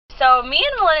So me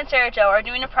and Malyn and Sara Jo are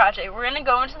doing a project. We're going to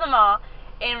go into the mall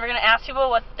and we're going to ask people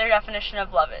what their definition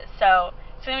of love is. So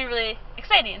it's going to be really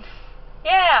exciting.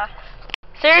 Yeah.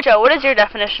 Sara Jo, what is your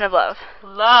definition of love?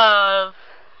 Love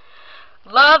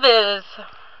is,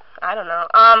 I don't know.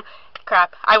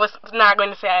 Crap. I was not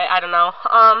going to say I don't know.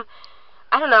 I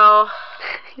don't know.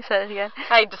 You said it again.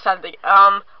 I just said it.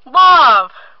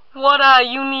 Love. What a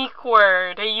unique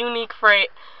word. A unique phrase.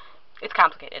 It's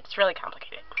complicated. It's really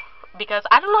complicated. Because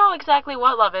I don't know exactly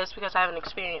what love is because I haven't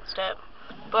experienced it.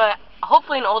 But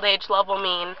hopefully in old age, love will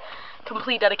mean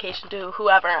complete dedication to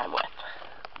whoever I'm with.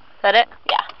 Is that it?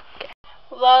 Yeah. Okay.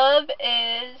 Love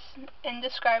is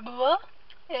indescribable.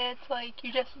 It's like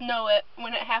you just know it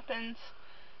when it happens.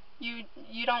 You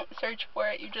don't search for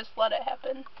it. You just let it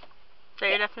happen. Is that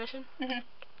your definition? Mhm.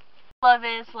 Love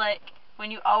is like when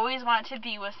you always want to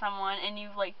be with someone and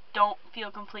you like don't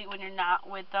feel complete when you're not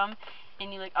with them,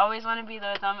 and you like always want to be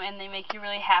with them and they make you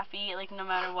really happy like no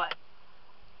matter what.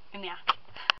 And yeah.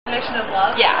 Definition of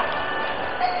love? Yeah.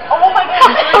 Oh my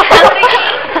god!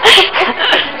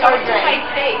 Sorry, my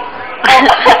face.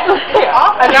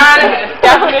 Anonymous.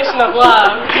 Definition of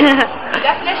love. The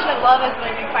definition of love is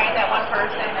when you find that one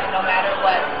person and no matter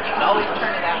what, you can always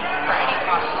turn to them for any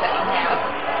problems that you have.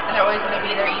 And they're always going to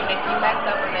be there even if you mess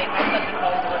up or they mess up, you can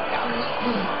always work out.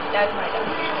 That's my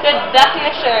definition. Good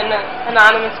definition,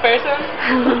 anonymous person.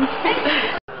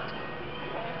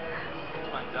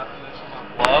 My definition of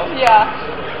love? Yeah.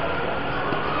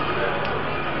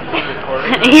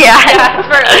 Yeah.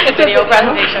 For a video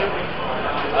presentation.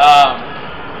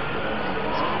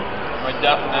 My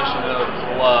definition of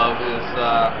love is,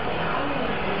 I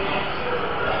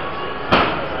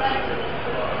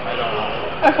don't know.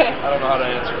 Okay. I don't know how to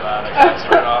answer that. I can't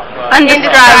start off.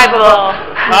 Indescribable.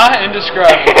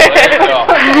 Indescribable. There you go.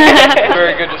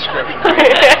 Very good description.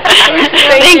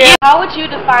 Thank you. How would you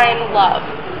define love?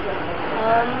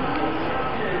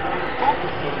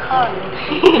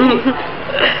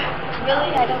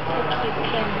 Really, I don't think you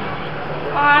can.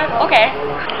 Okay.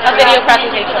 A video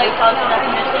presentation.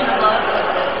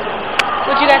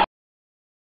 Would you guys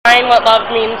define what love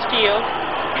means to you?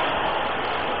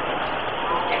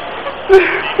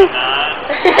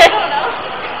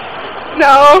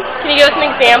 No. Can you give us an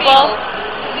example?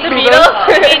 The Beatles?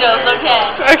 Beatles, okay.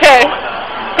 Okay.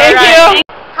 Thank you.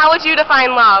 How would you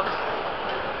define love?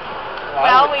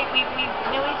 Well, we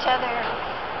knew each other.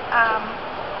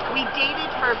 We dated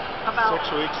for about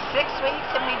 6 weeks. 6 weeks,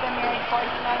 and we've been married 49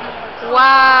 years.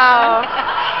 Wow.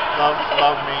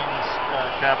 Love means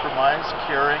compromise,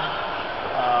 caring,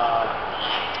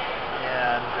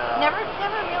 and Never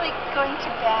really going to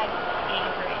bed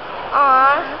angry.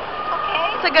 Aww.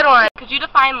 Okay. That's a good one. Could you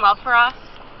define love for us?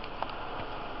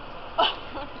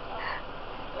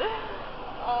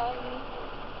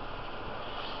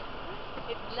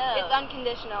 It's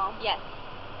unconditional. Yes.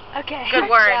 Okay. Good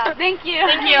word. Yeah. Thank you.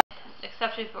 Thank you.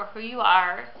 Accept you for who you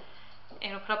are,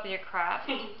 and will put up with your crap.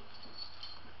 See,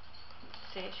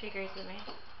 she agrees with me.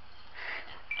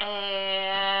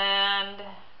 And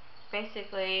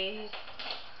basically,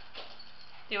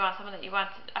 do you want someone that you want?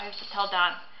 I used to tell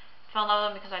Don, fell in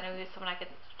love with him because I knew he was someone I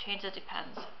could change. It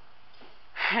depends.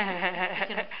 You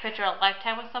can picture a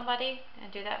lifetime with somebody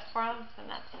and do that for him, and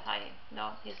that's how you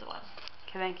know he's the one.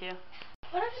 Okay, thank you.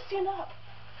 Why don't you stand up?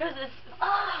 Because it's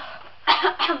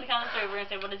on the count of three, we're gonna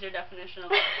say, what is your definition of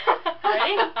love?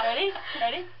 Ready? Ready?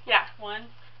 Ready? Yeah. 1,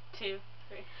 2,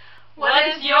 3. What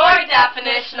is your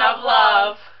definition of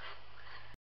love?